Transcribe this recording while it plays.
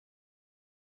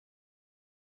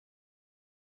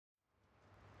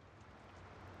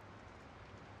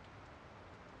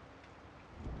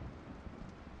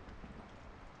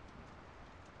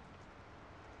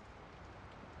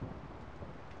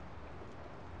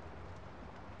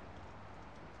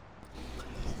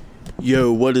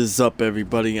Yo, what is up,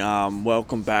 everybody?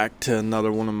 Welcome back to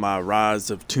another one of my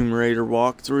Rise of Tomb Raider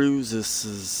walkthroughs. This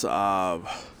is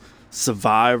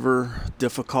Survivor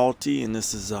difficulty, and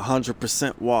this is 100%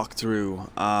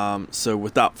 walkthrough. So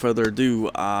without further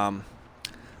ado,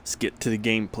 let's get to the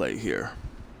gameplay here.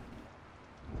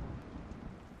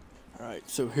 Alright,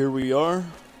 so here we are.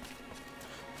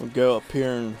 We'll go up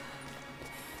here and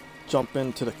jump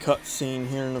into the cutscene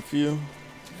here in a few.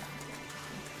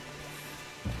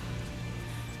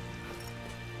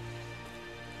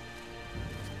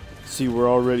 See, we're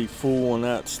already full on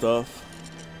that stuff.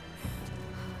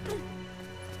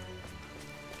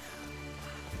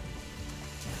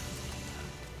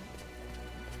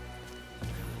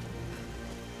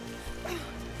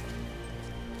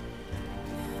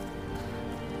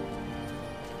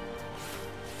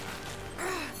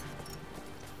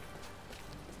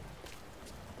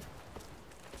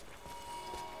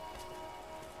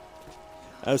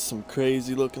 That's some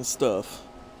crazy looking stuff.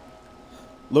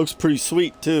 Looks pretty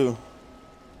sweet too.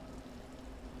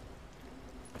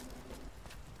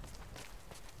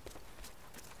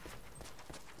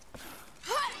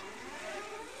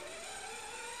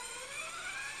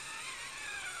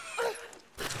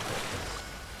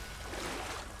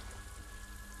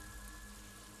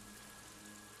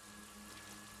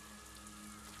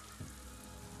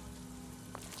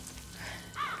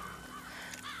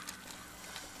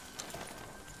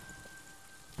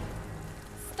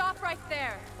 Right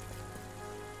there.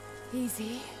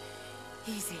 Easy.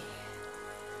 Easy.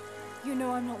 You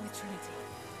know I'm not with Trinity.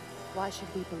 Why should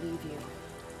we believe you?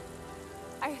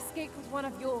 I escaped with one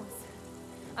of yours.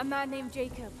 A man named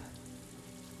Jacob.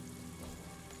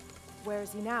 Where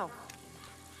is he now?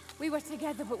 We were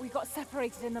together, but we got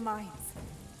separated in the mines.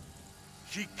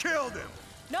 She killed him!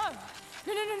 No!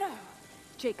 No.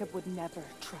 Jacob would never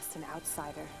trust an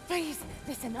outsider. Please,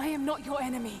 listen, I am not your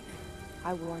enemy.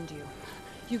 I warned you.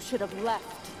 You should have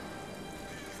left.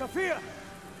 Sophia!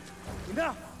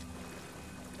 Enough!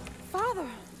 Father!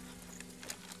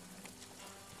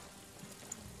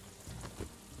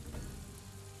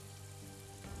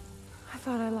 I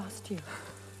thought I lost you.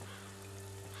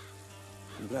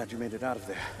 I'm glad you made it out of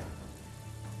there.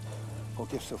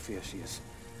 Forgive Sophia, she is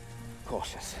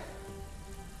cautious.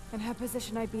 In her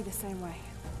position, I'd be the same way.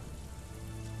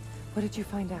 What did you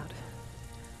find out?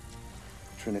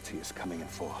 Trinity is coming in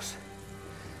force.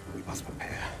 We must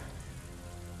prepare.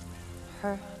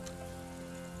 Her?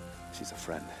 She's a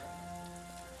friend.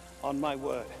 On my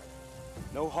word,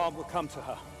 no harm will come to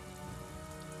her.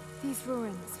 These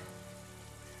ruins.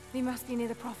 They must be near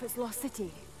the Prophet's lost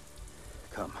city.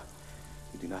 Come.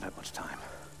 We do not have much time.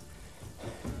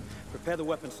 Prepare the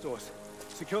weapon stores.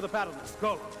 Secure the battlements.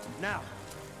 Go! Now!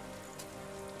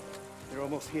 They're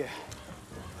almost here.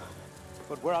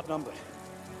 But we're outnumbered.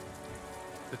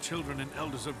 The children and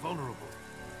elders are vulnerable.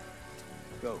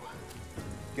 Go.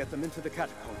 Get them into the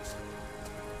catacombs.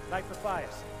 Light the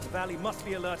fires. The valley must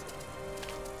be alerted.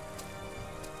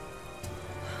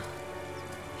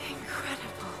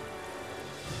 Incredible.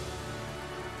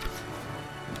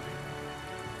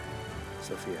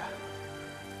 Sophia,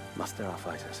 muster our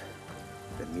fighters.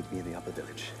 Then meet me in the upper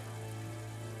village.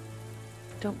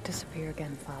 Don't disappear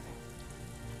again, Father.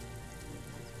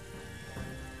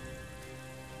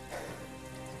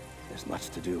 There's much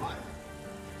to do.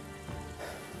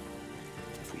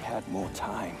 If we had more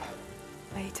time.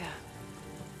 Later.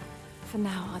 For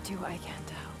now, I'll do what I can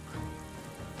to help.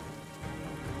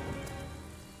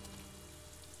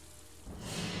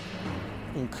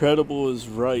 Incredible is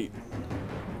right.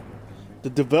 The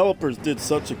developers did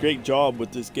such a great job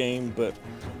with this game, but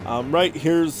right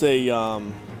here's a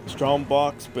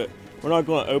Strongbox, but we're not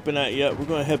going to open that yet. We're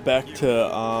going to head back to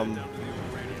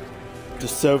the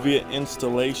Soviet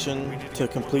installation to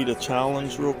complete a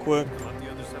challenge real quick.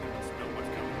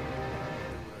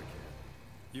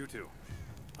 You two.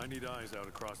 I need eyes out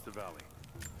across the valley.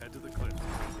 Head to the cliffs.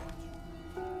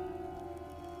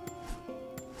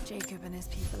 Jacob and his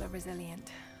people are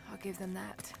resilient. I'll give them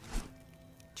that.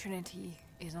 Trinity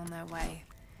is on their way.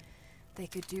 They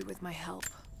could do with my help.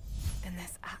 And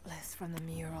this atlas from the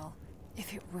mural.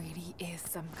 If it really is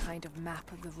some kind of map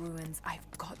of the ruins, I've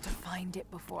got to find it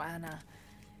before Anna.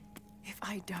 If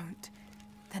I don't,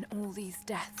 then all these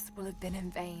deaths will have been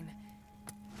in vain.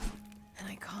 And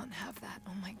I can't have that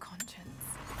on my conscience.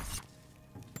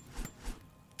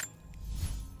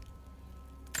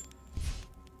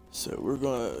 So we're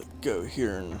gonna go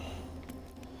here and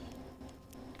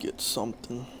get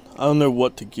something. I don't know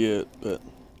what to get, but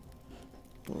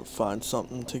we'll find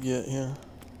something to get here.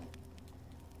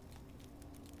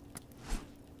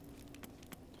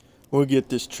 We'll get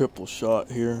this triple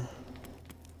shot here.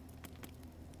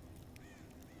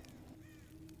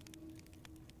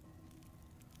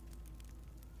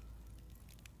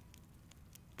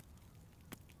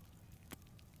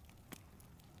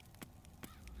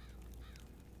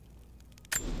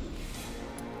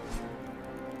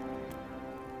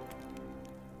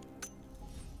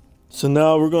 So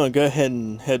now we're going to go ahead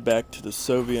and head back to the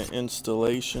Soviet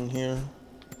installation here.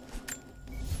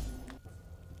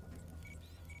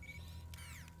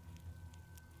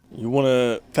 You want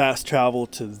to fast travel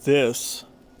to this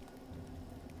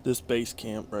base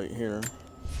camp right here.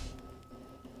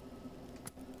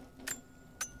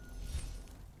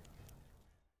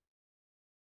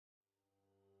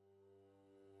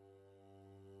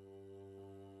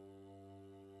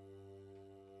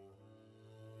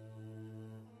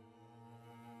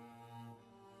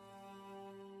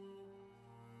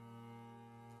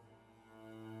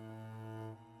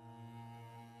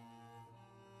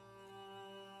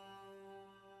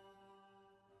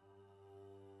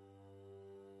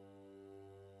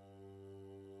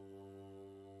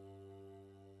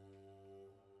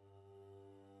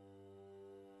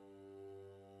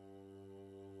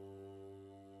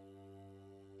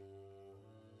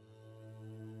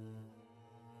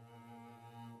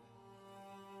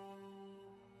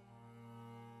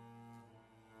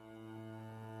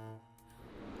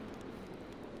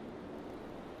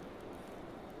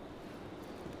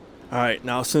 Alright,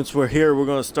 now since we're here, we're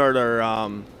going to start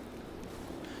our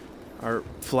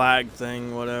flag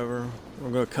thing, whatever. We're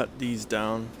going to cut these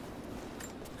down.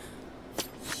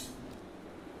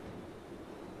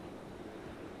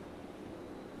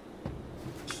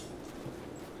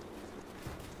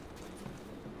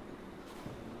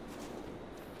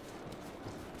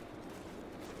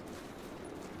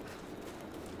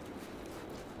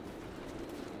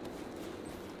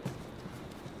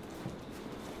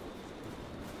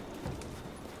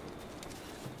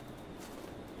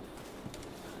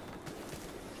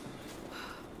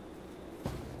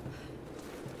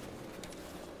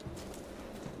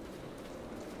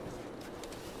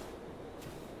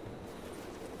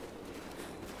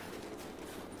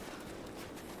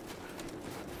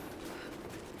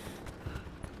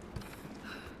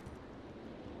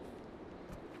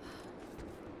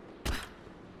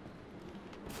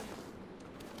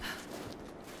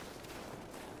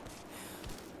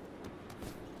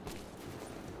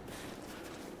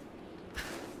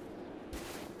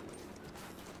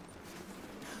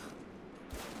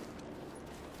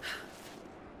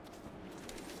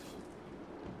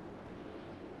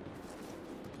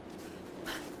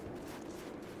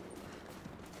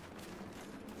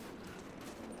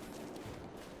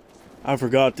 I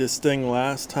forgot this thing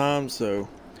last time, so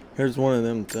here's one of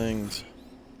them things.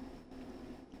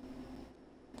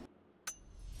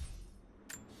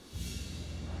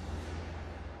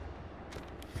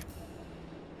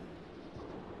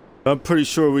 I'm pretty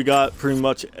sure we got pretty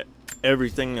much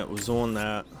everything that was on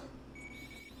that.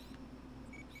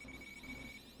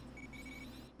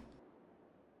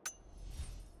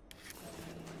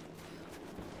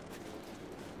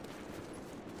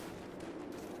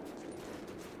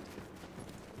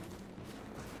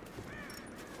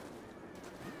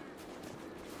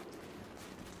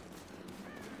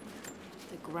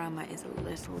 The grammar is a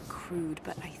little crude,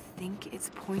 but I think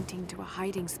it's pointing to a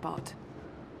hiding spot.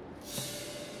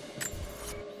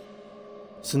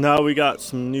 So now we got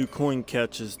some new coin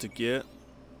catches to get.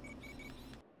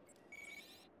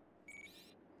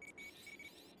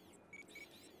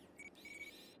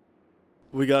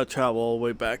 We gotta travel all the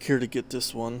way back here to get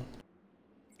this one.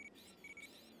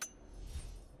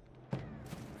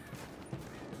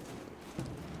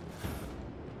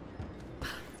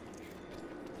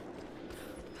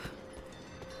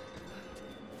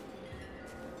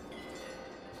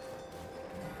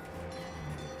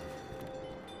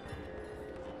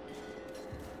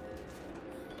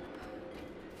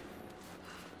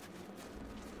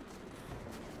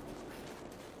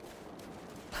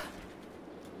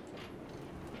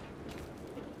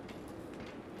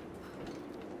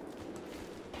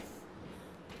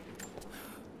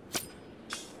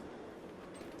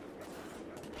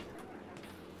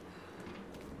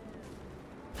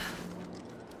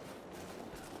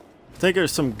 I think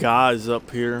there's some guys up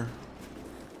here.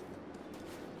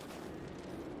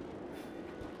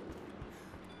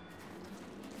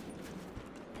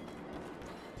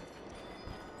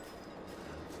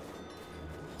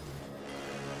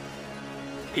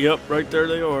 Yep, right there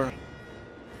they are.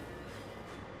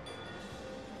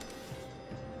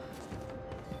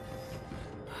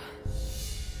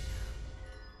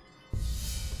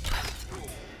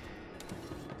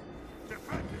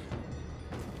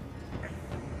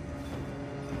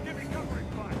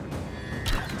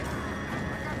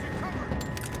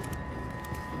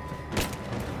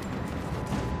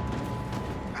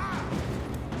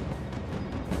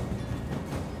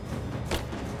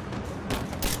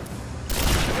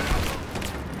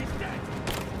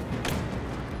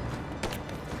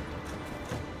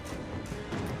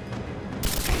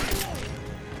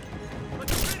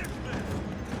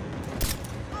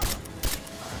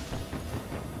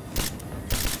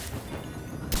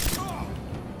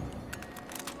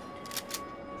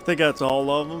 I think that's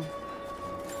all of them.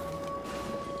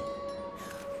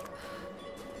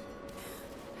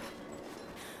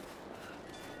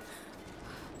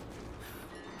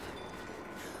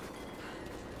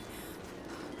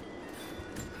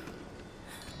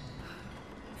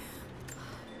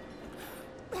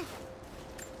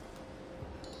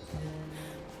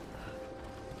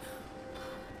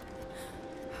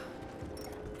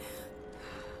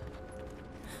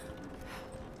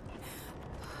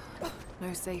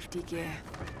 No safety gear.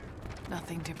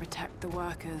 Nothing to protect the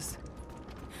workers.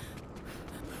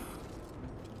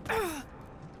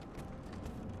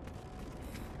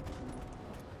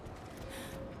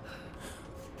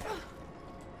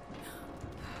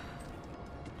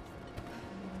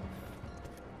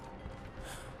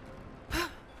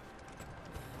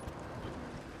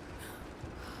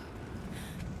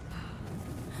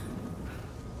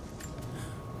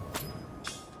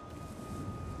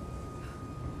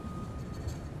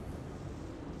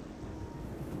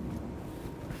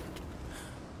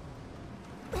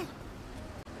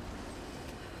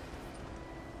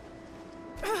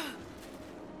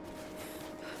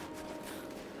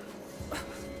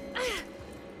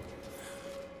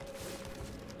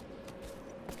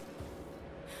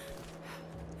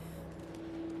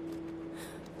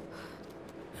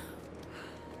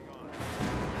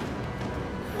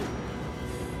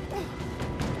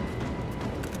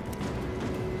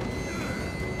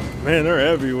 Man, they're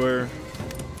everywhere.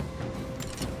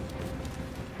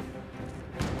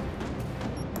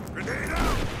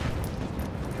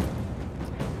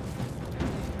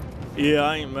 Yeah,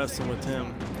 I ain't messing with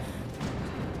him.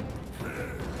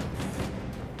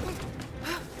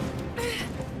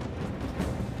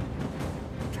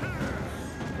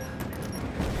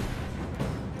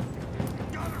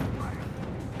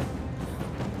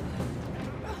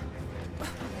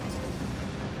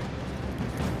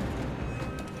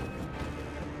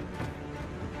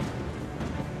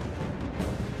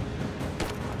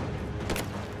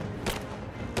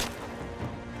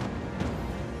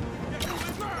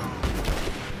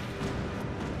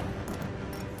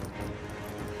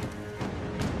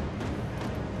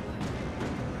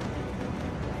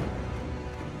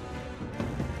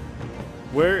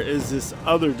 Where is this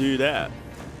other dude at?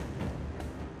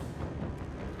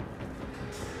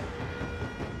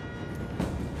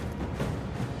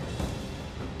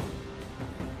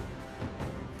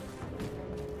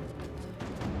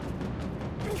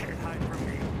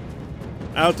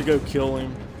 I have to go kill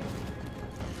him.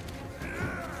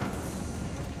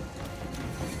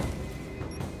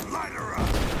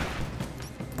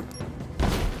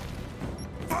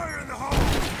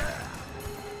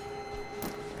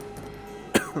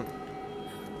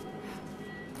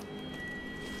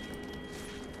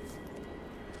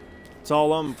 It's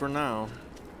all of them for now.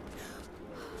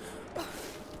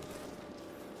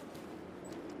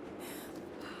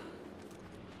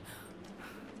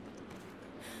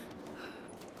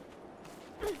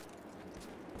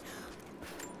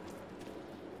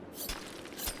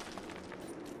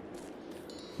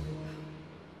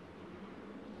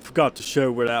 Forgot to show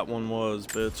where that one was,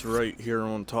 but it's right here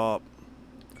on top.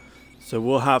 So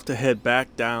we'll have to head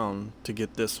back down to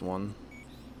get this one.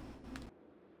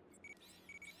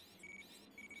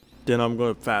 Then I'm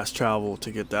going to fast travel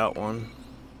to get that one.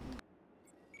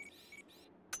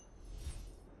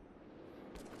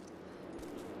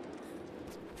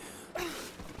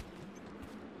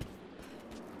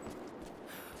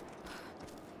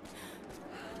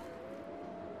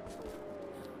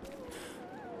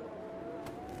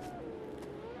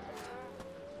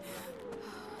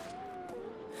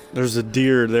 There's a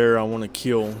deer there I want to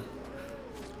kill.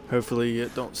 Hopefully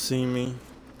it don't see me.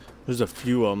 There's a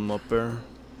few of them up there.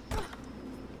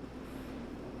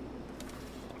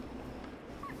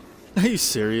 Are you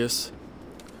serious?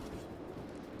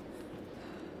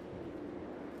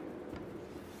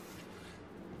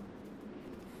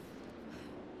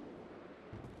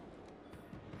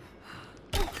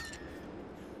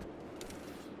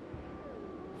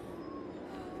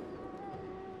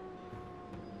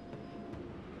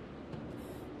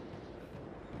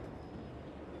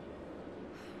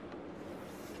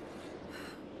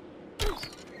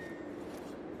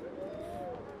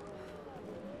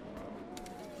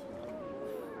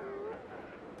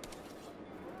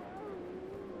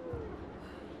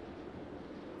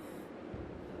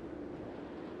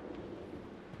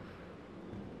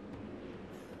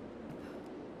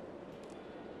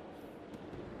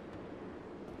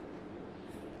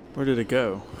 Where did it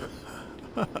go?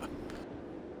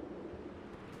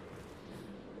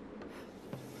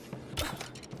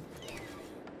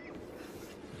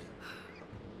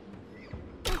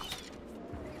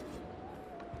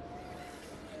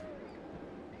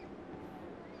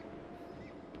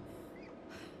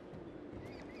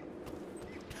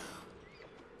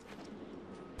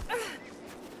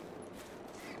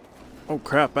 Oh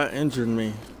crap, that injured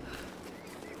me.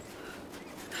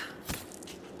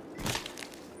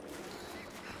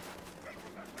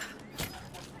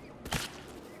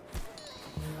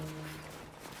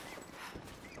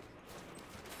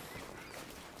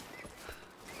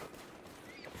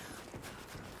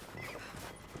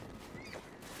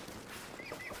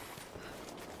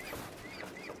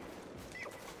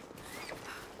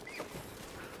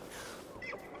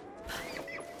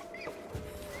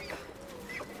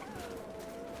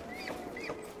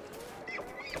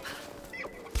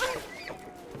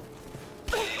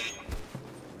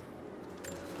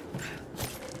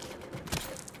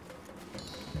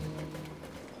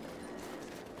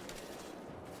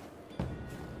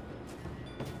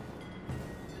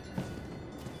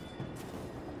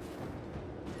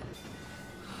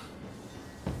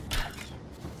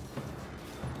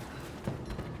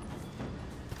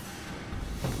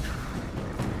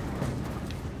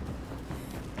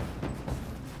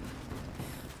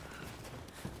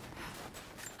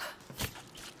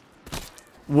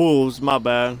 Wolves, my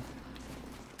bad.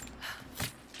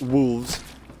 Wolves.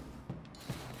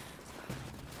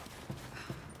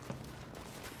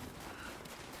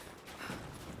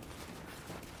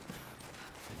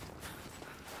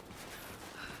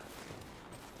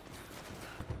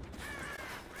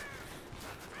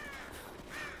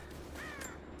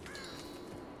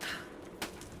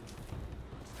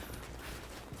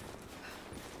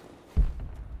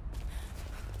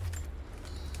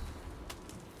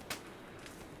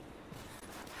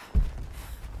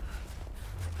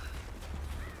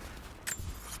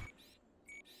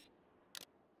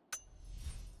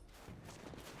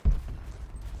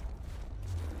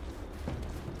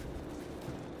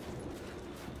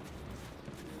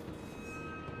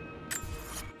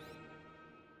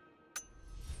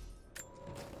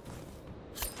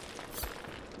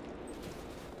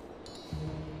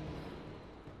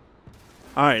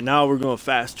 Alright, now we're going to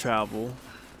fast travel.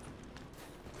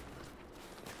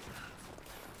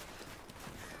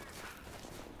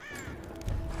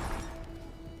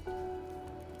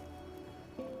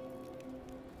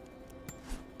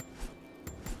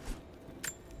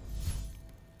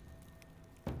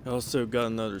 I also got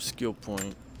another skill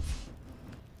point.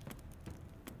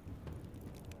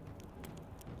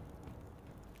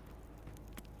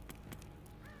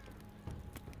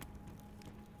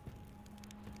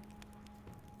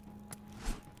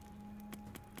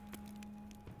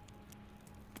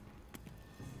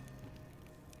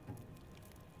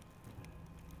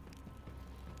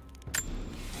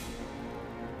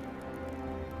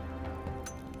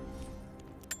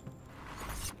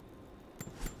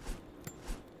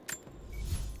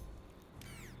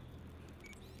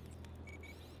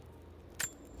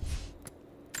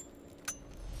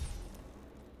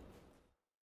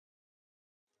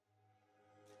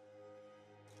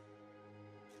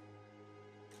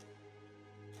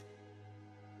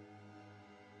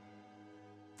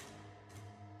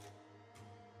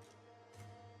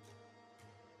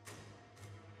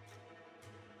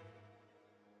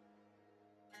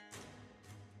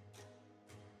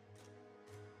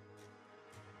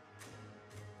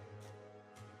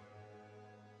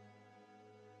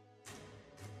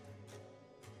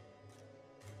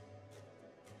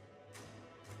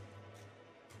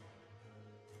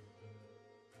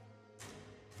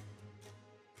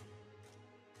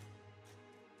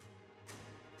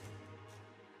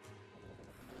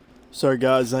 Sorry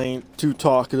guys, I ain't too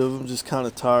talkative. I'm just kind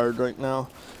of tired right now.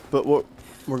 But what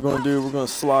we're going to do, we're going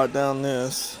to slide down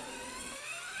this.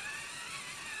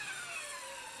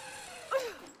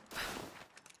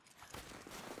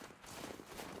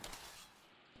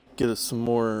 Get us some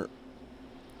more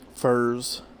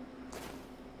furs.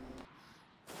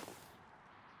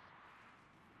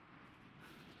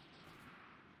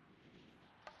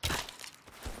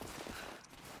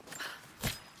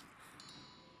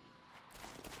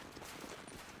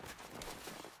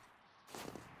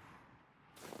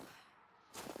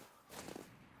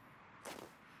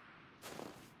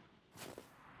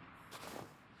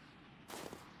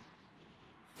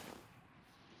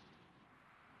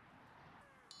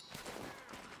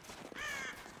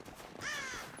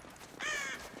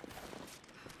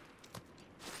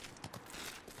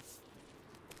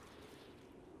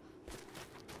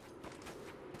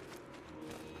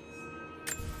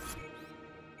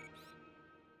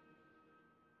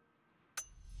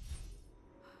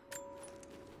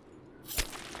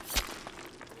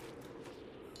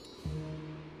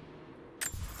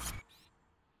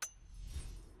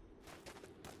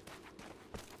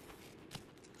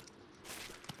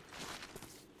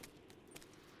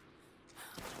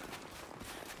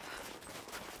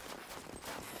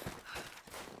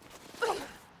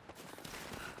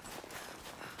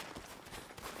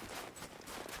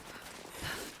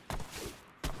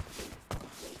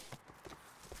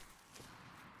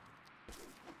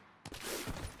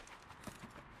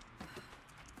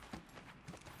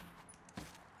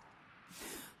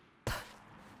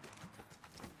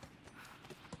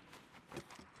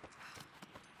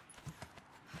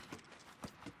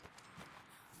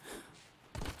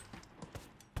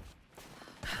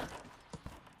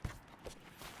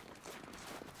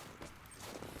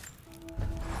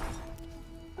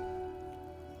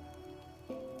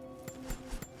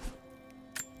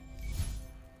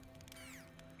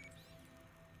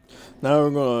 Now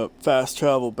we're going to fast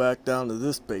travel back down to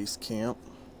this base camp.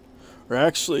 Or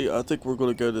actually, I think we're going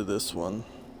to go to this one.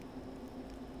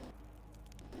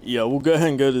 Yeah, we'll go ahead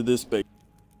and go to this base.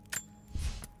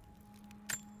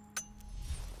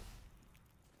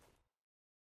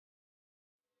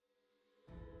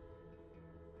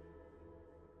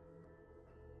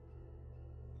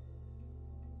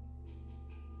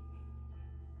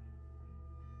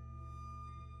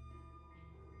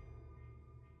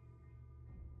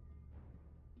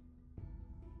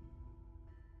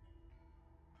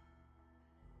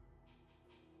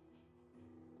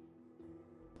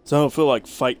 So I don't feel like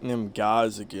fighting them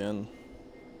guys again.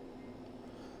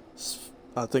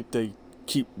 I think they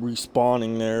keep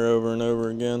respawning there over and over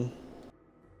again.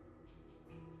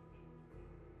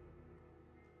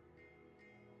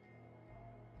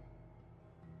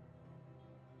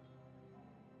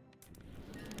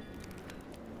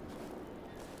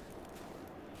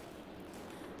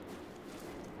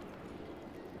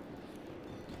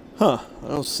 Huh, I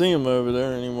don't see them over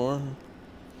there anymore.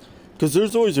 Because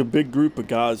there's always a big group of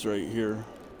guys right here.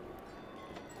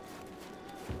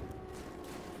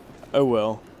 Oh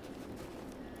well.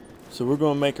 So we're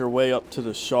going to make our way up to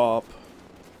the shop.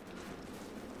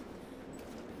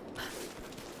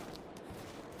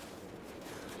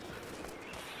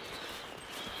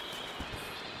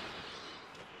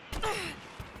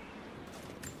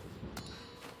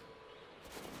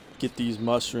 Get these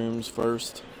mushrooms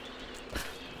first.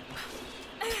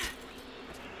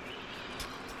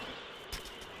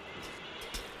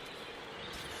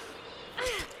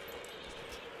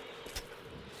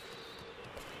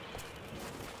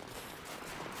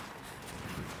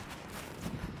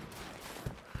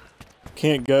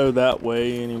 Can't go that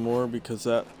way anymore because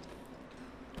that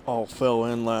all fell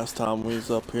in last time we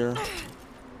was up here.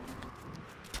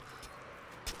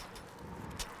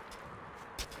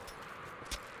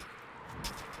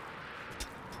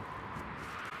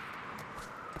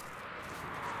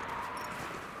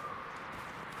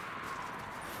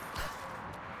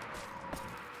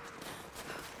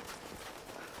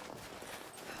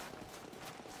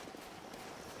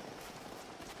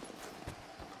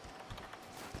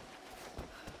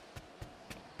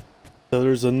 So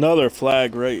there's another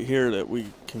flag right here that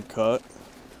we can cut.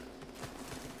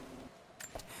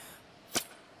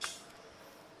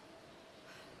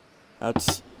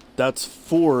 That's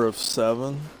 4 of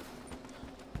 7.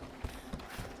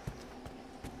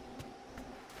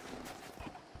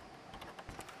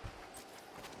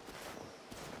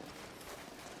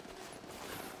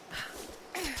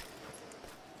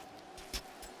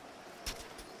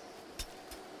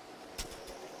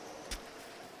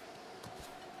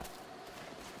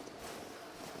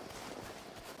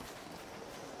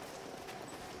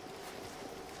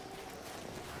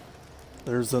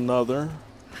 There's another.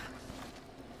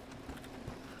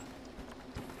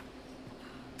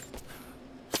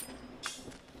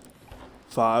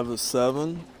 Five of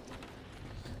 7.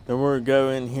 Then we're gonna go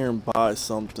in here and buy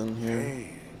something here.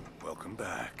 Hey, welcome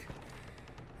back.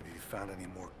 Have you found any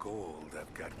more gold?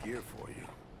 I've got gear for you.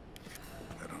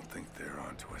 I don't think they're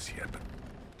onto us yet, but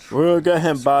We're gonna go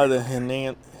ahead and buy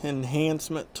the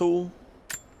enhancement tool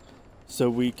so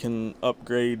we can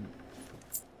upgrade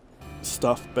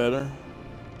stuff better.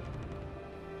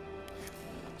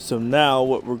 So now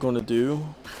what we're gonna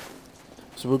do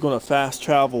is we're gonna fast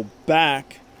travel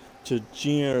back to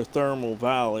Geothermal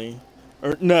Valley.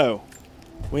 Or no,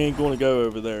 we ain't gonna go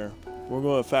over there. We're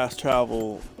gonna fast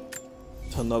travel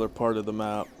to another part of the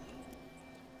map.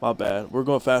 My bad. We're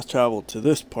gonna fast travel to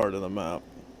this part of the map.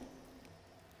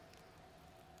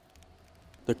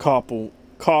 The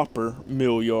copper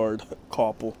mill yard.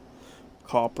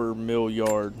 Copper mill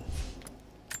yard.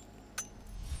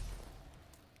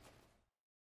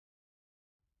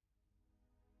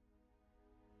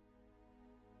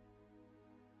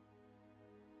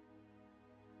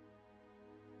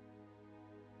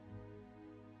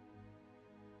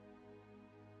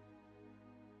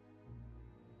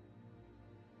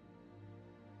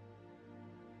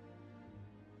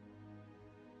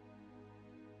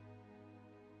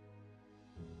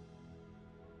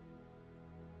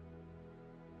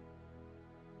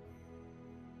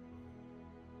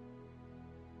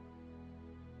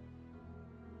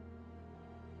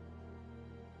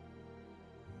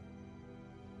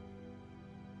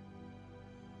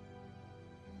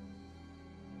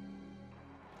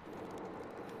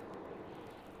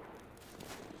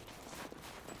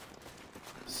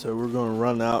 So we're going to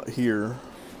run out here.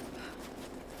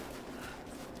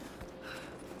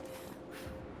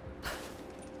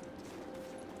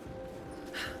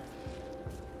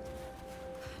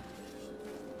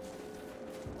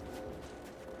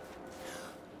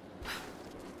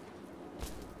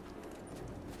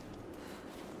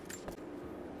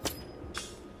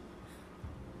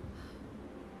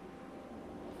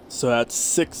 So that's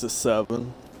 6 of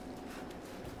 7.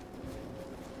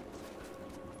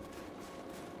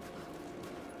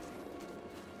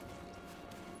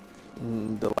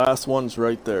 And the last one's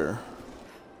right there.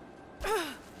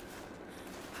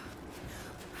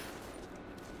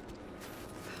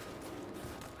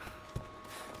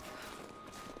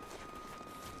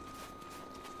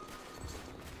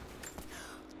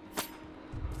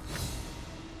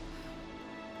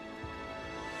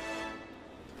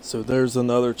 So there's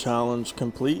another challenge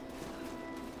complete.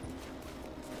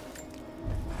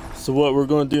 So what we're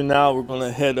going to do now, we're going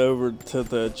to head over to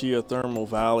the Geothermal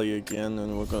Valley again,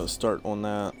 and we're going to start on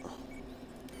that.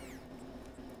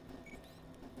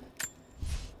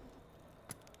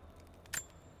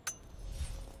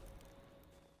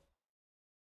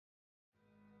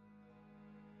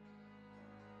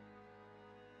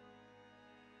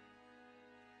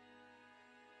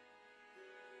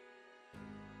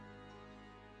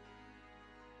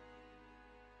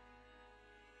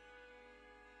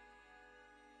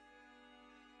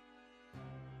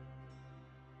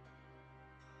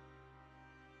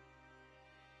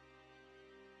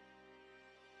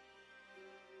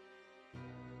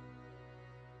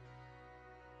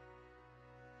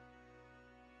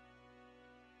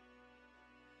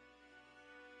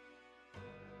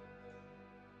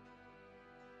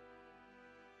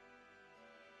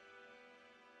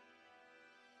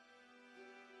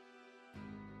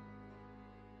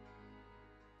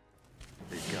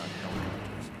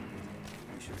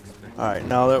 Alright,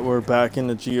 now that we're back in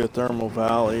the Geothermal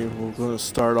Valley, we're going to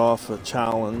start off a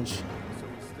challenge.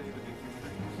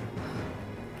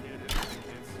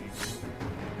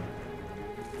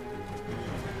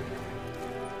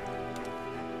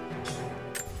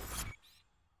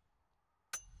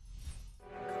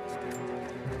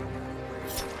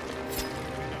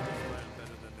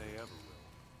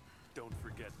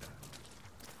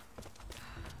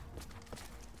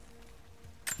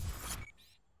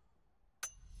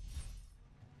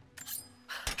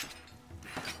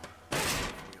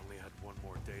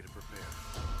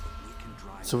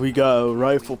 So we got a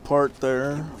rifle part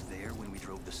there.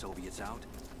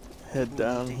 Head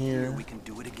down here. We can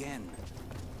do it again.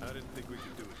 I didn't think we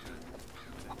could do it then.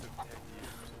 And it took 10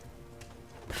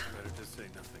 years. Better just say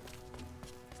nothing.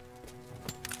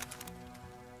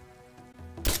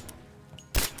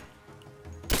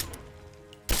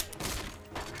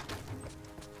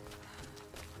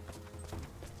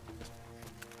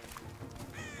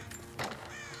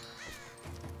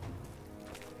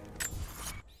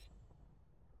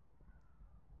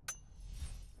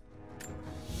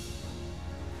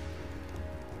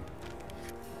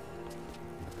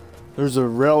 There's a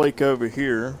relic over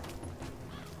here.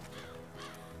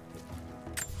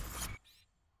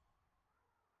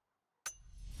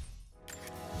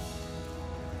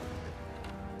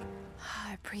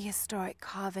 A prehistoric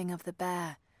carving of the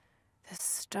bear. The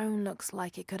stone looks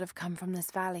like it could have come from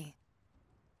this valley.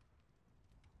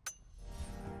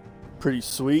 Pretty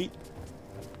sweet.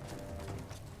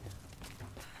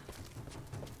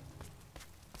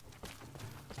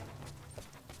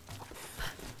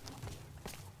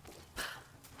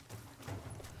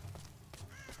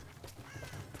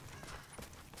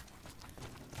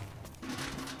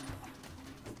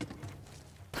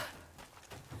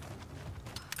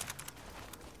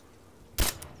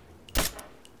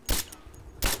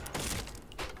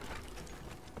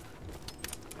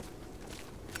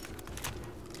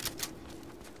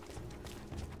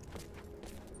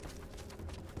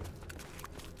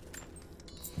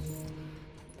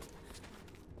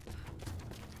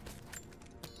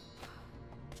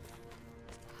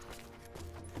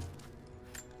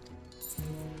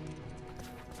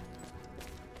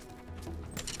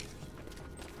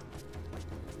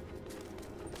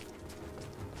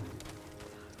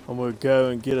 I'm gonna go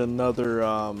and get another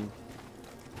a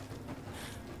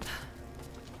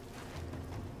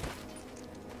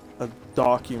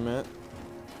document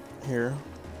here.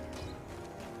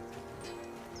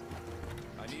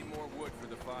 I need more wood for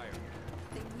the fire.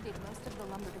 They needed most of the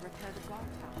lumber to repair the guard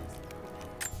towers.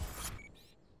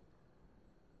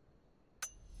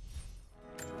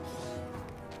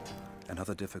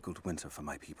 Another difficult winter for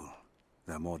my people.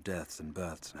 There are more deaths than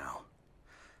births now.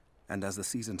 And as the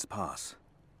seasons pass,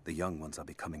 the young ones are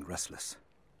becoming restless.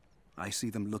 I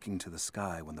see them looking to the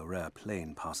sky when the rare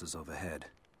plane passes overhead.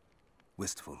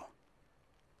 Wistful,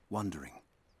 wondering,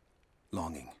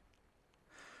 longing.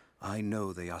 I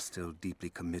know they are still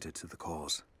deeply committed to the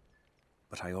cause,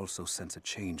 but I also sense a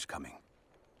change coming.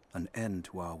 An end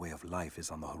to our way of life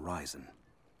is on the horizon.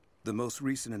 The most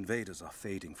recent invaders are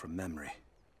fading from memory,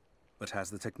 but as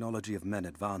the technology of men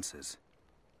advances,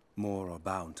 More are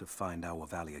bound to find our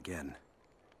valley again.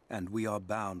 And we are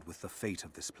bound with the fate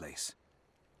of this place.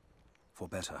 For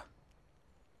better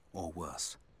or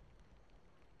worse.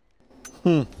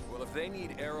 Well, if they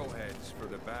need arrowheads for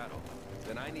the battle,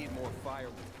 then I need more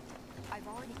firewood. I've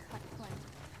already cut plenty.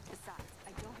 Besides,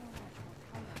 I don't know how much more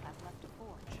time I have left to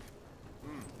forge.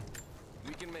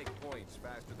 We can make points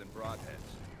faster than broadheads.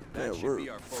 Yeah, That should we're be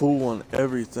our focus. full on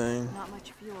everything. Not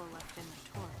much fuel left in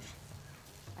the torch.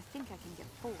 I think I can get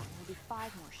 4, maybe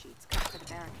 5 more sheets cut for the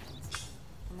barricades.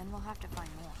 And then we'll have to find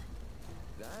more.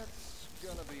 That's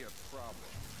gonna be a problem.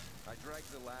 I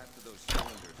dragged the last of those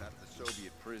cylinders out of the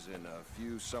Soviet prison a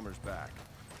few summers back.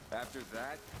 After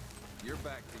that, you're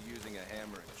back to using a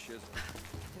hammer and chisel.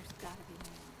 There's gotta be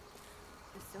more.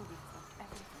 The Soviets left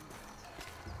everything.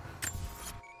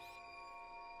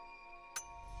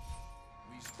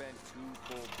 We spent 2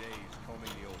 full days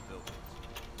combing the old buildings.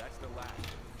 That's the last of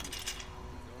the fleet.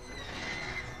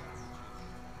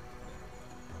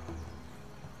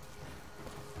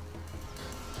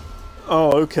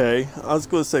 Oh, okay. I was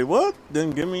going to say, what?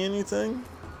 Didn't give me anything?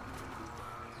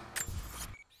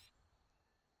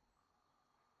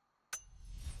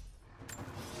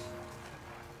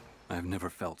 I have never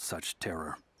felt such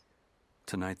terror.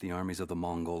 Tonight the armies of the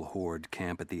Mongol horde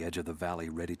camp at the edge of the valley,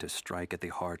 ready to strike at the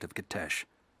heart of Kitesh.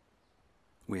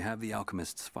 We have the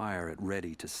alchemist's fire at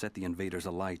ready to set the invaders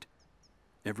alight.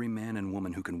 Every man and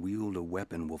woman who can wield a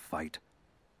weapon will fight.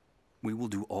 We will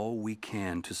do all we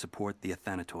can to support the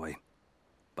Athanatoi.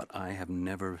 But I have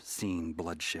never seen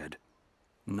bloodshed.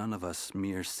 None of us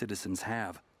mere citizens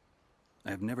have.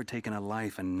 I have never taken a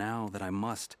life, and now that I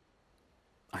must,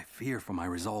 I fear for my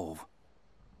resolve.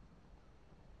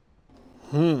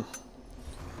 The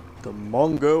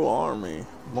Mongol army.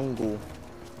 Mongol.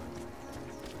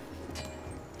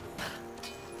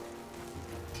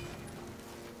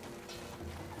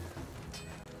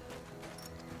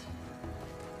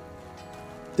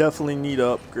 Definitely need to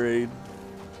upgrade.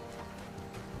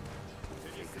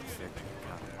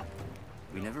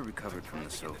 We never recovered from the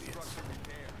Soviets.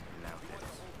 Now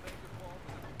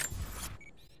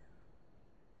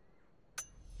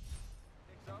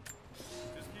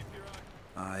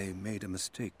I made a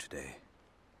mistake today.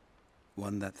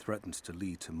 One that threatens to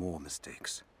lead to more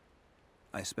mistakes.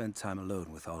 I spent time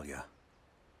alone with Olya.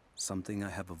 Something I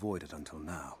have avoided until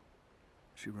now.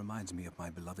 She reminds me of my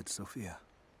beloved Sophia,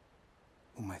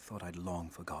 whom I thought I'd long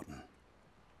forgotten.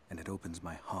 And it opens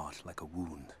my heart like a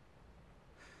wound.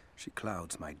 She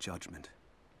clouds my judgment,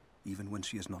 even when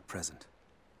she is not present.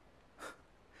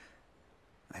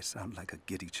 I sound like a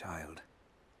giddy child.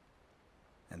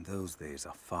 And those days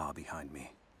are far behind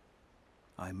me.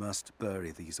 I must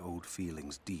bury these old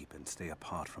feelings deep and stay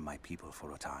apart from my people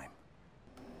for a time.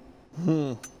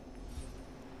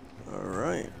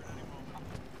 Alright.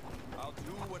 I'll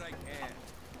do what I can.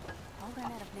 I'll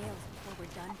run out of nails before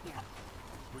we're done here.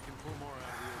 We can pull more out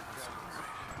of the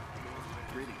old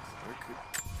cabins. Greetings. Where could...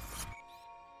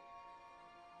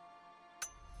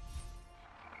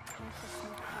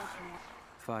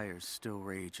 Fires still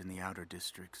rage in the outer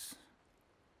districts.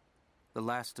 The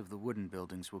last of the wooden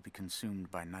buildings will be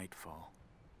consumed by nightfall.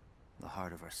 The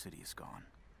heart of our city is gone,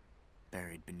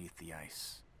 buried beneath the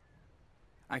ice.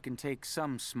 I can take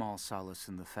some small solace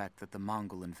in the fact that the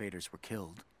Mongol invaders were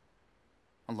killed,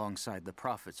 alongside the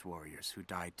Prophet's warriors who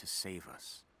died to save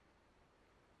us.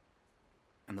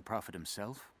 And the Prophet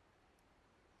himself?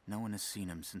 No one has seen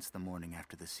him since the morning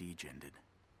after the siege ended.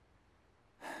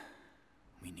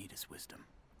 We need his wisdom,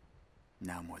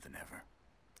 now more than ever.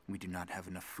 We do not have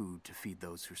enough food to feed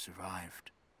those who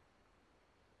survived.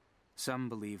 Some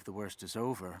believe the worst is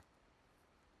over,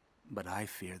 but I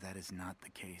fear that is not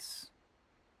the case.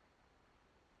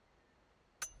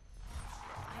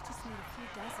 I just need a few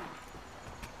dozen.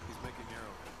 He's making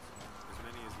arrowheads. As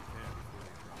many as he can before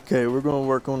they drop. Okay, we're going to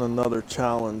work on another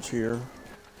challenge here.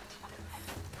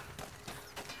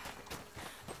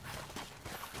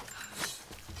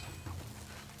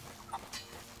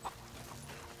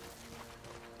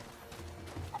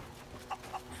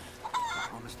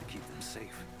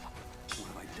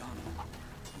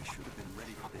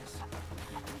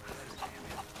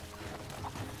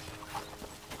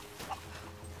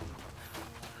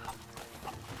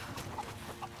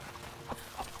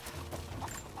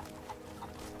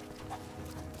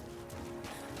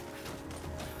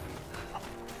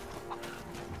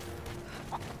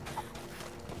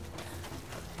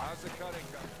 How's the cutting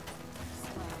going?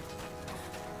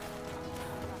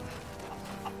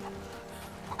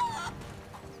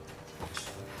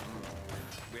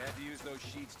 We had to use those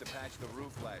sheets to patch the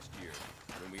roof last year,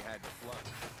 when we had the flood.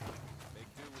 Make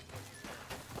do with what you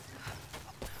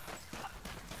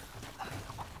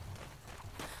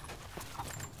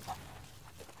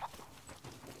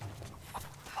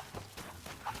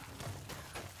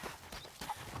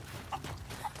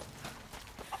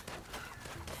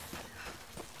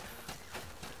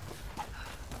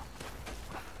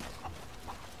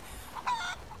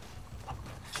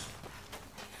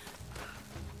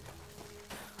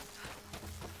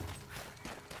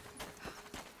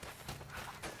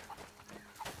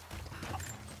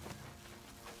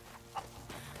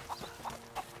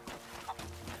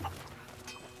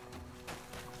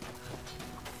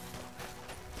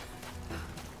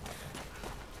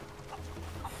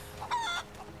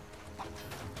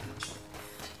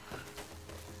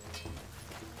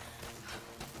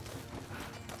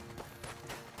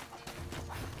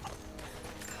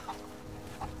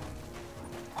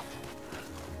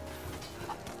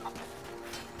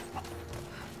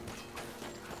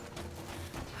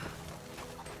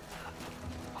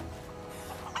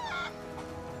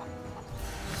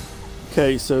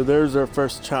Okay, so there's our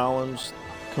first challenge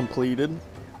completed.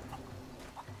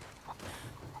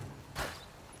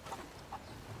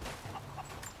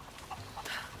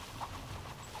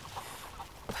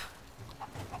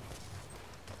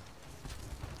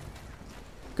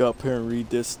 Go up here and read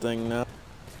this thing now.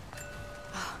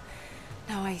 Oh,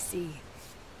 now I see.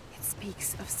 It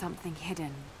speaks of something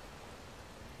hidden.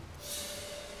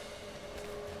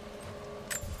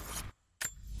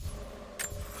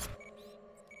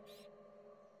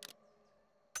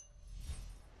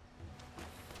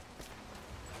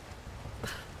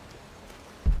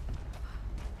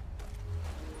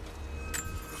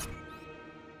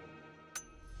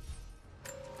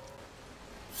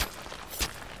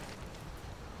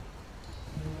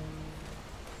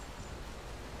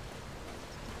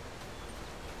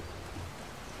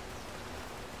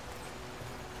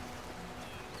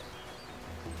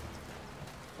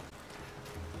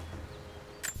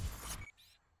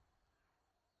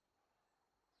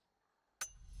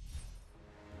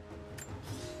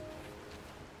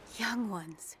 Young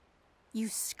ones, you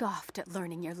scoffed at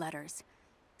learning your letters.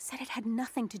 Said it had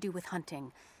nothing to do with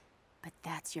hunting. But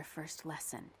that's your first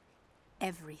lesson.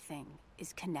 Everything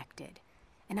is connected,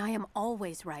 and I am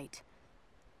always right.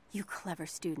 You clever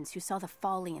students who saw the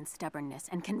folly and stubbornness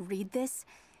and can read this,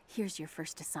 here's your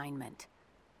first assignment.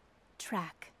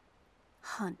 Track,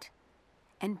 hunt,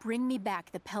 and bring me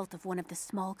back the pelt of one of the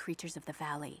small creatures of the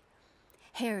valley.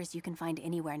 Hares you can find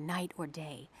anywhere, night or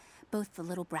day. Both the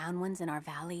little brown ones in our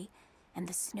valley and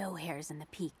the snow hares in the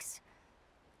peaks.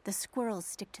 The squirrels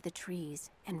stick to the trees,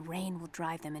 and rain will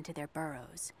drive them into their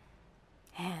burrows.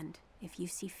 And if you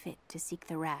see fit to seek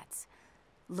the rats,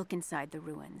 look inside the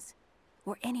ruins,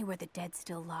 or anywhere the dead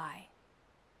still lie.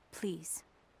 Please,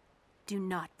 do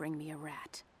not bring me a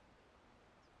rat.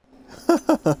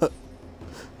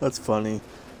 That's funny.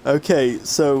 Okay,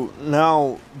 so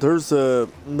now there's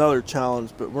another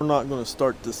challenge, but we're not going to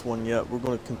start this one yet. We're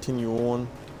going to continue on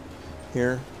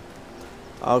here.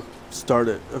 I'll start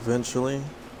it eventually.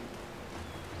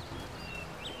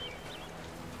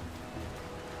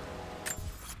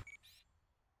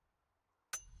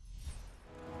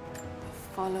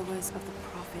 The followers of the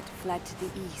Prophet fled to the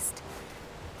east.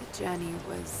 The journey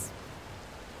was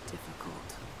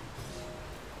difficult.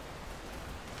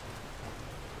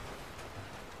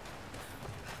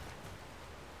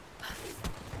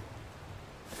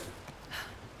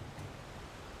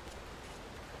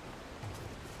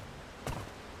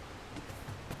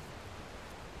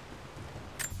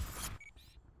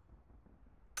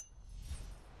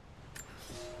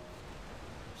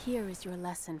 Here is your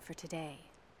lesson for today.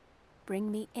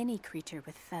 Bring me any creature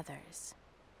with feathers.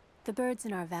 The birds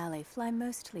in our valley fly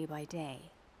mostly by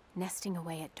day, nesting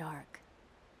away at dark.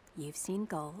 You've seen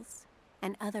gulls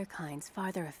and other kinds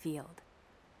farther afield.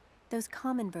 Those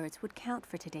common birds would count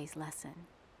for today's lesson,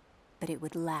 but it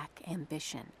would lack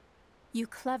ambition. You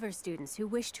clever students who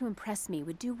wish to impress me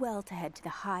would do well to head to the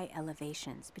high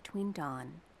elevations between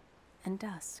dawn and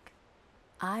dusk.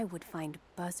 I would find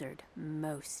Buzzard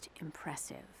most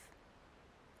impressive.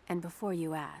 And before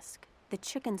you ask, the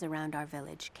chickens around our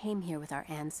village came here with our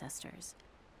ancestors.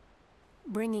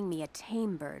 Bringing me a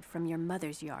tame bird from your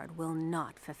mother's yard will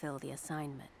not fulfill the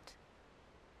assignment.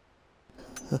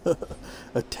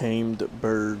 A tamed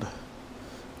bird.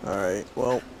 Alright,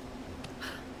 well.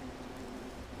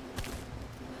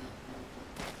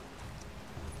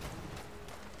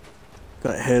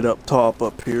 Gonna head up top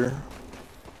up here.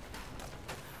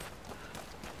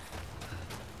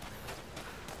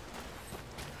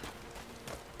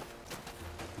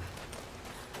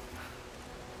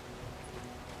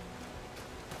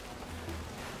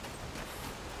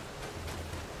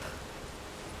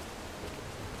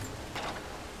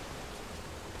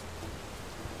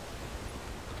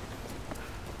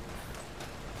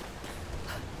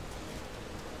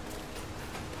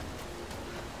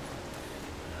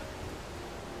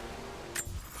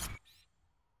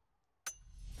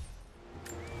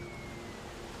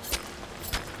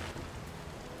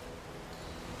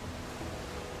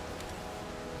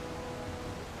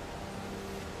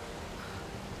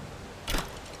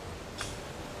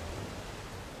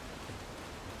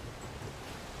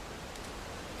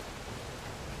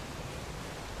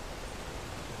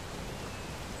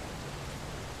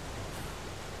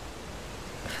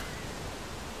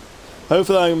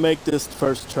 Hopefully I can make this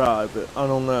first try, but I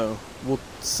don't know. We'll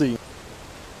see.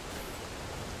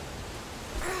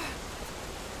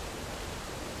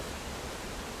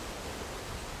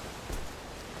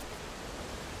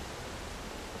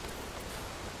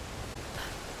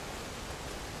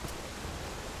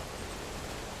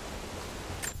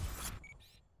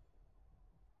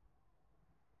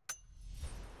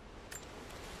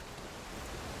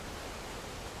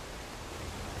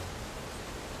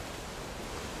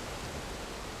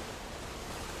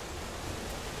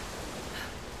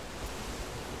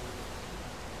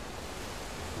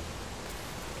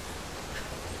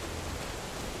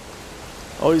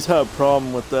 Always have a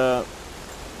problem with that.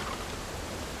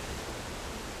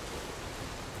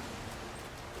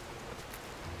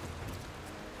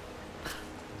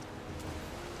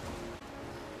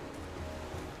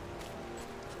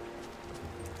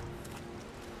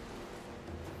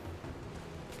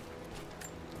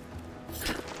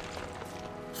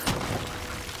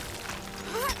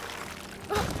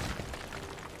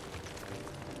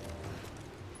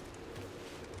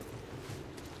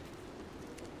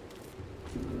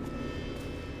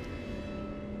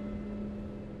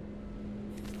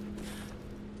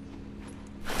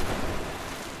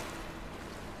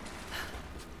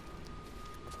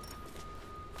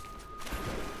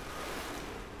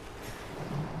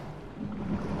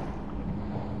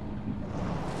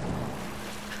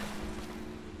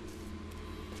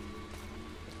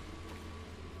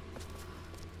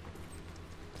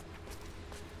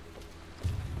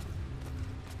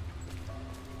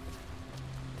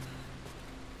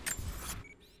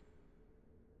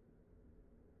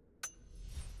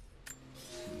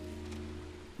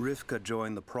 Rivka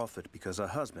joined the Prophet because her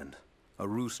husband, a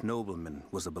Rus nobleman,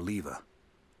 was a believer.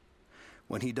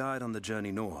 When he died on the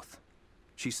journey north,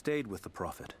 she stayed with the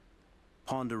Prophet,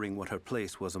 pondering what her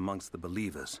place was amongst the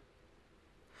believers.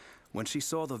 When she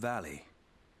saw the valley,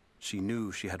 she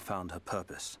knew she had found her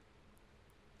purpose.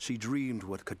 She dreamed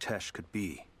what Kitezh could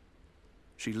be.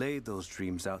 She laid those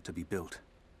dreams out to be built.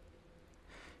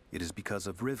 It is because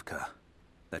of Rivka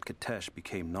that Kitezh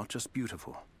became not just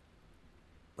beautiful,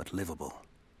 but livable.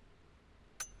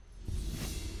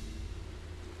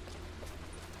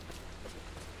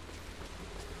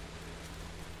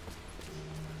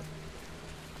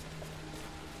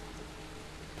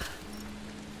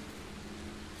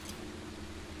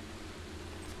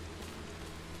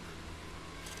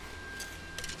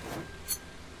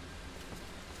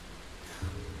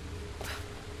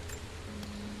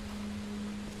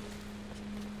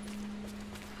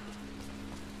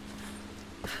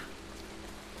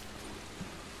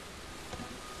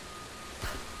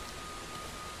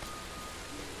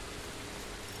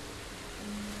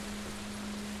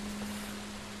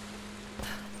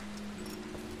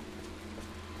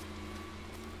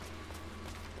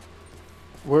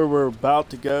 Where we're about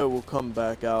to go, we'll come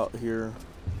back out here.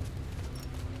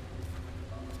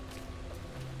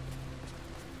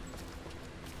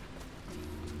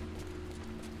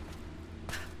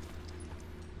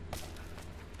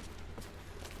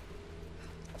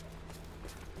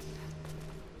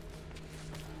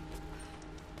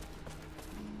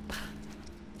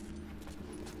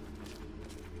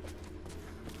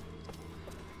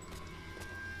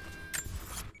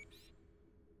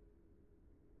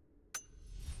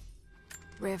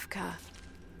 Rivka,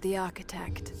 the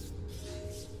architect.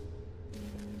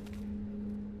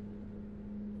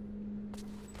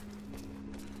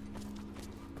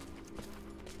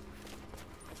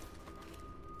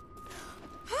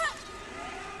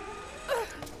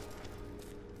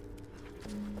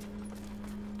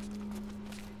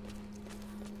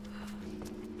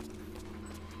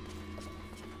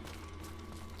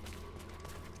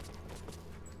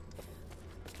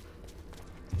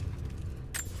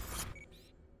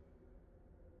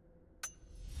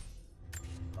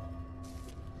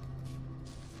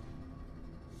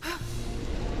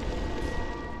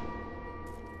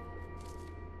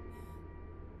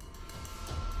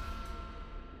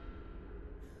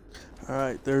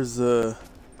 Alright, there's a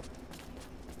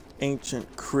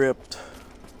ancient crypt.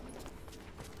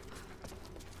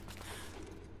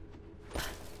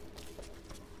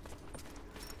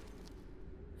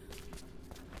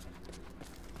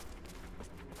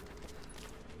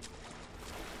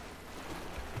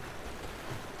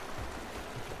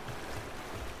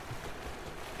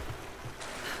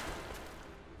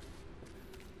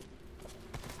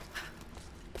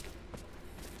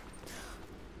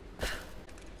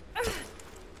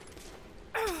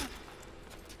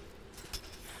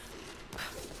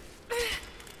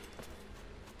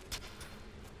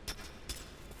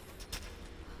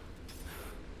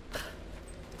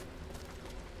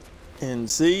 And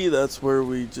see, that's where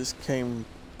we just came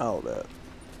out at.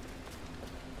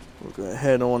 We're gonna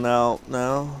head on out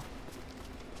now.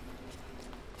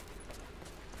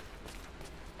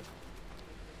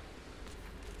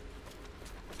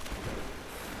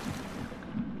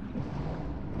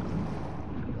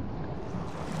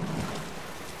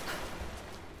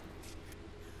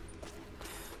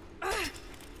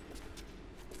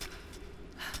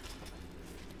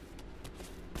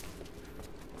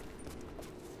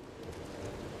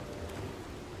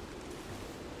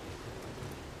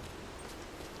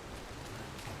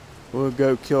 We'll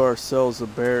go kill ourselves a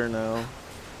bear now.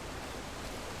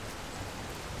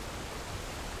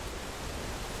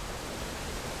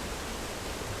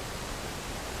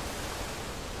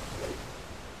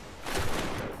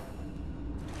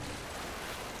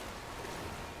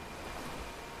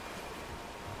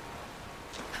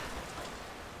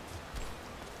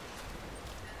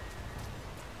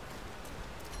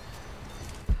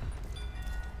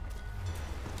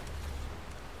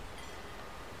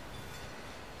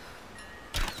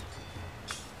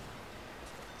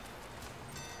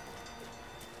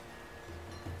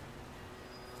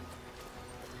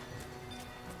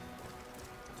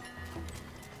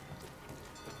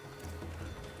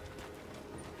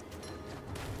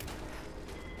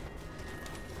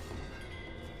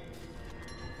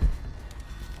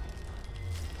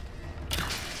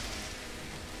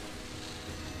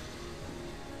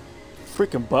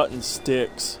 freaking button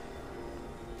sticks.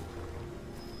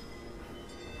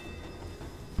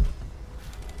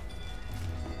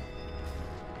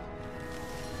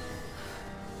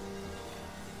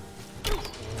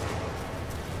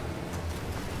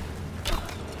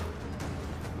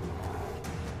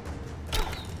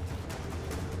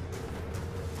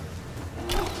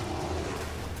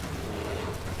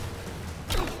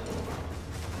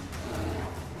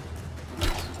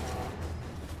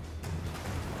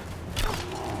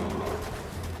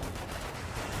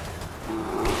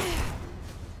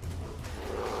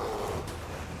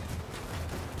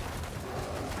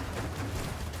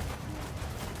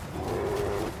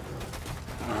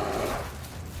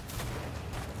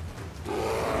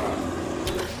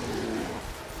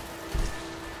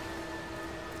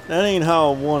 That ain't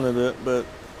how I wanted it, but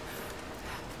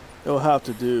it'll have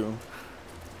to do.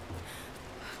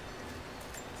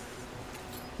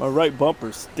 My right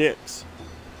bumper sticks.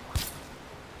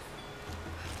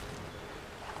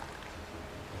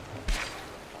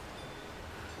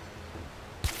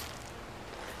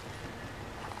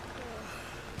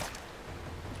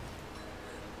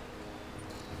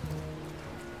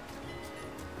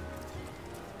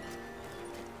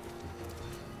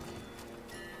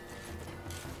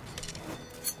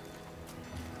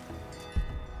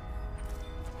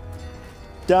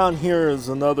 Down here is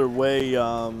another way to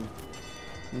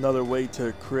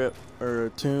a crypt or a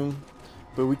tomb,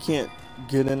 but we can't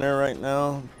get in there right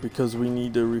now because we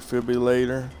need the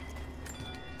defibrillator.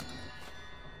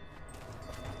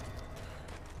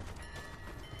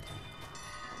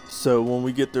 So when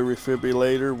we get the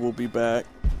defibrillator, we'll be back.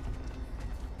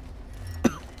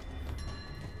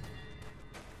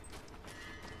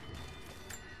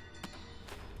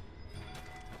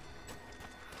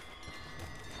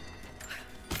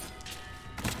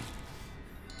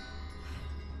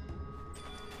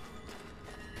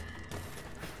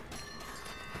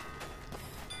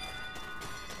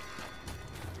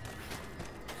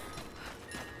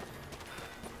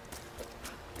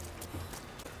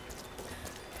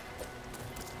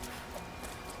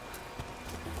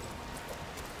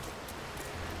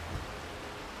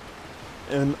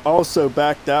 And also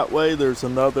back that way, there's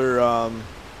another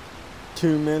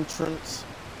tomb entrance.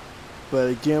 But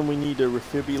again, we need a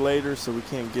defibrillator, so we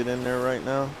can't get in there right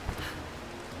now.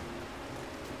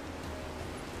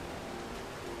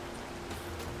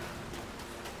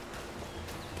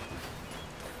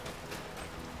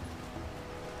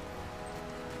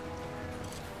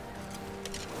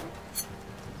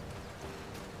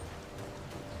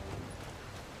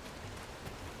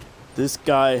 This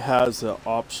guy has an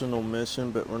optional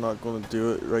mission, but we're not going to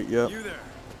do it right yet. You there?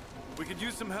 We could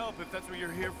use some help if that's what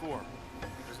you're here for.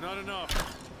 There's not enough.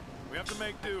 We have to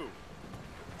make do.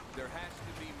 There has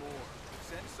to be more.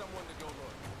 Send someone to go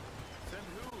look. Send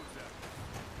who, Zach?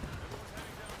 Everyone's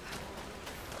heading down to the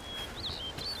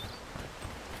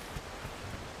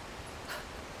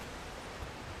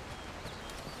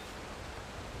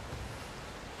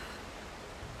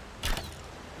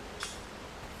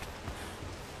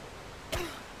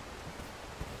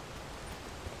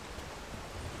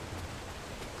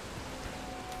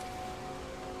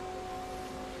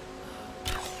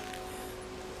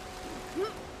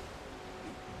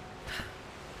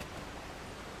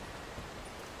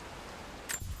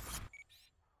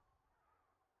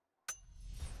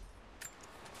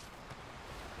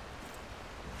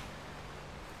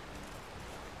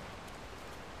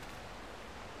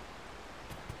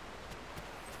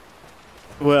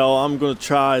Well, I'm going to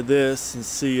try this and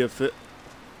see if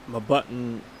my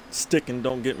button sticking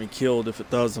don't get me killed. If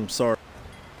it does, I'm sorry.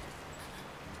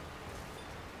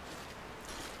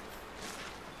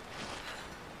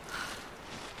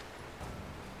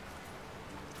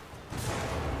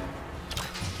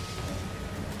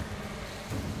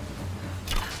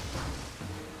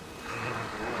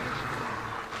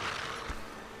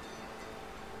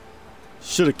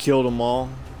 Should have killed them all.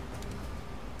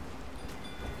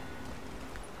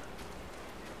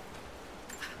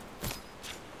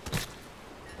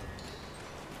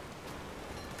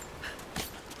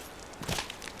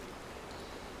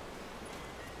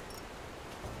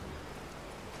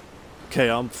 Okay,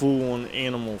 I'm full on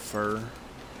animal fur.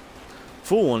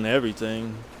 Full on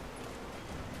everything.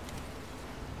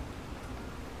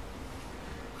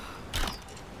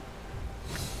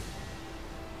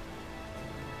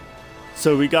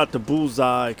 So we got the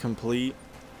bullseye complete.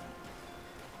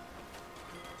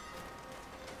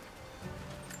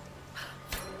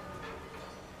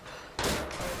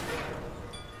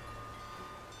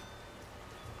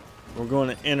 We're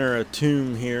going to enter a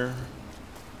tomb here.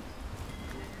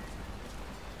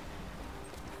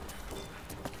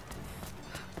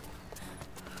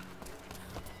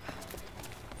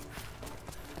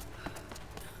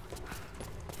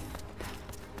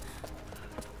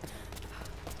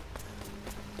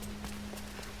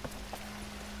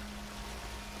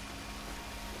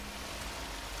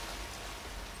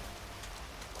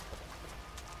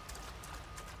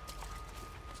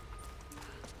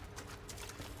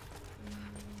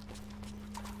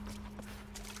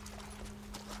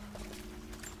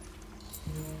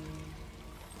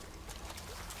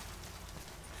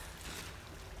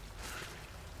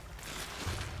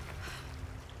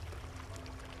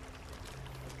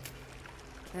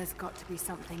 There's got to be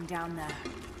something down there.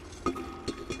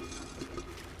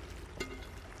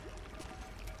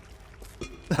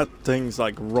 That thing's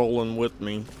like rolling with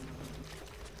me.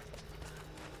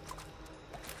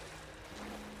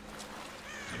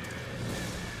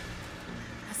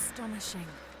 Astonishing.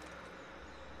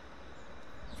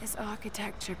 This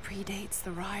architecture predates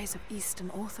the rise of Eastern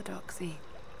Orthodoxy.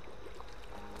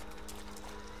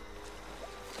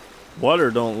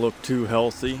 Water don't look too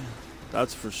healthy,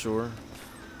 that's for sure.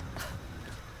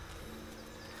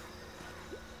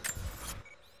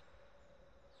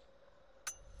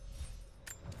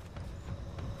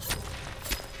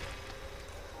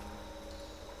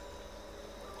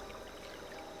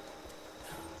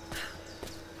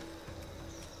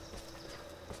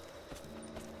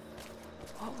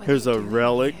 Here's a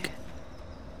relic.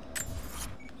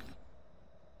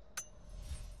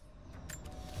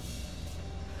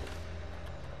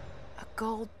 A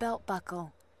gold belt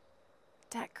buckle.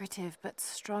 Decorative but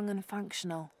strong and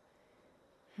functional.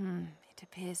 It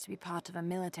appears to be part of a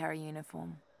military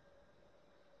uniform.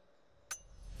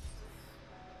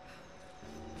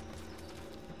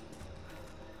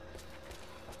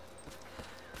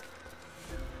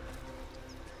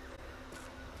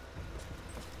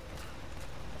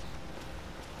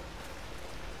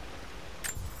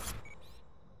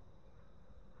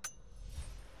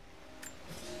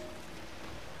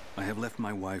 I have left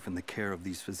my wife in the care of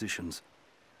these physicians.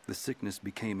 The sickness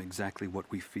became exactly what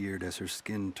we feared as her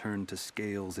skin turned to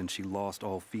scales and she lost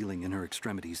all feeling in her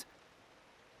extremities.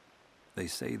 They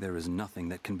say there is nothing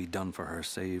that can be done for her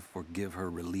save for give her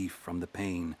relief from the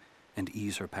pain and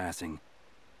ease her passing.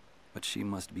 But she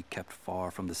must be kept far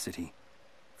from the city,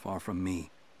 far from me.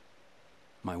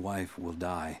 My wife will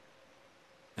die,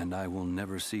 and I will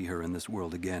never see her in this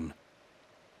world again.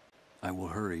 I will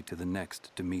hurry to the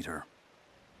next to meet her.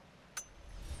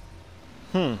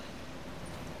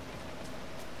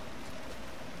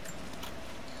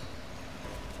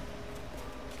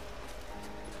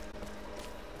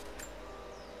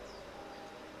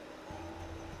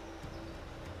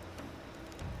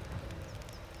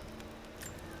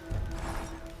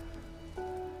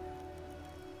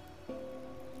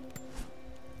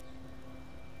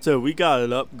 So we got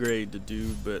an upgrade to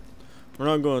do, but we're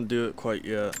not going to do it quite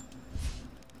yet.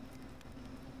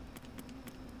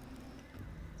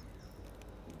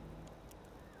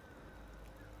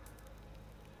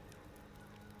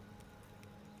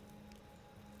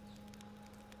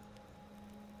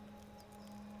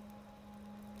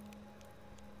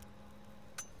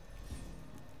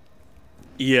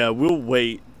 Yeah, we'll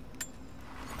wait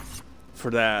for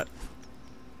that.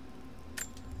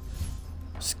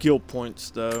 Skill points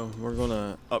though, we're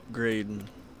gonna upgrade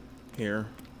here.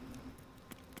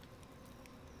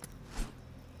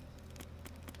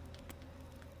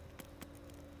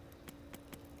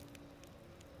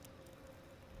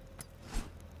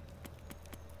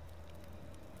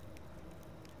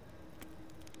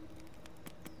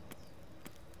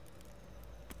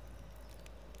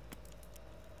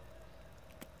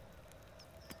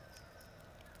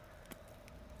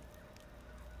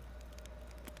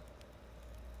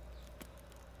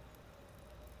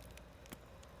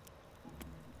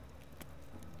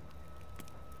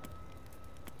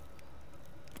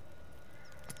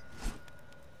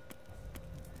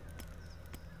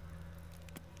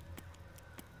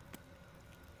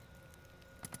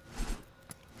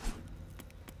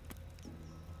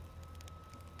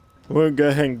 We're gonna go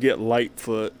ahead and get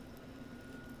Lightfoot.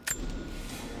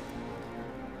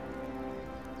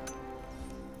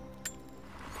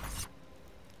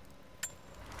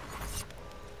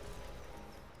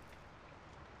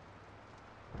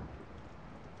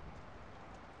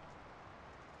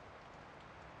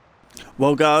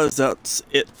 Well guys, that's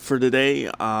it for today.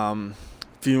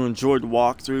 If you enjoyed the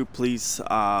walkthrough, please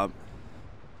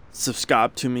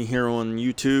subscribe to me here on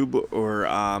YouTube, or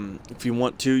if you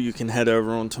want to, you can head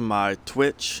over onto my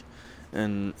Twitch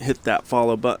and hit that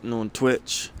follow button on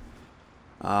Twitch.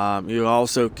 You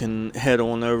also can head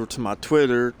on over to my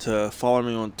Twitter to follow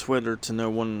me on Twitter to know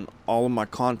when all of my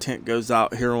content goes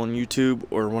out here on YouTube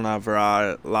or whenever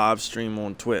I live stream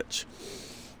on Twitch.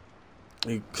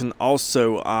 You can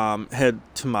also head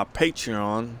to my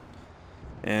Patreon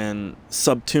and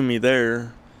sub to me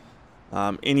there.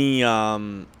 Any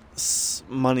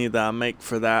money that I make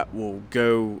for that will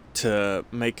go to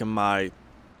making my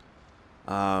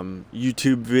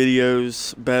YouTube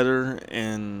videos better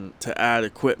and to add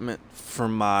equipment for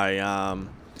my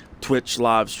Twitch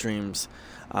live streams.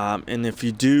 And if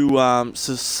you do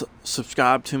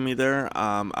subscribe to me there,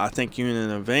 I thank you in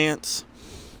advance.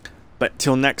 But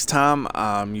till next time,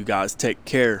 you guys take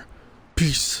care.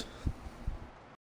 Peace.